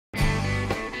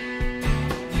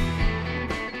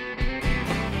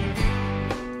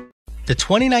The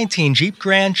 2019 Jeep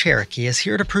Grand Cherokee is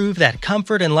here to prove that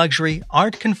comfort and luxury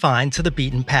aren't confined to the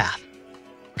beaten path.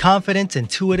 Confident,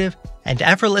 intuitive, and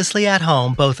effortlessly at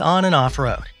home both on and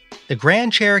off-road, the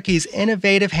Grand Cherokee's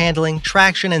innovative handling,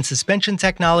 traction, and suspension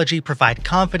technology provide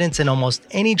confidence in almost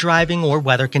any driving or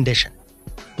weather condition.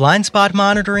 Blind spot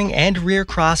monitoring and rear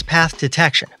cross path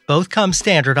detection both come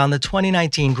standard on the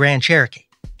 2019 Grand Cherokee,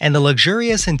 and the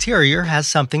luxurious interior has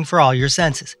something for all your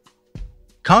senses.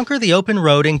 Conquer the open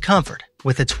road in comfort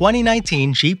with the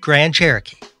 2019 Jeep Grand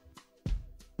Cherokee.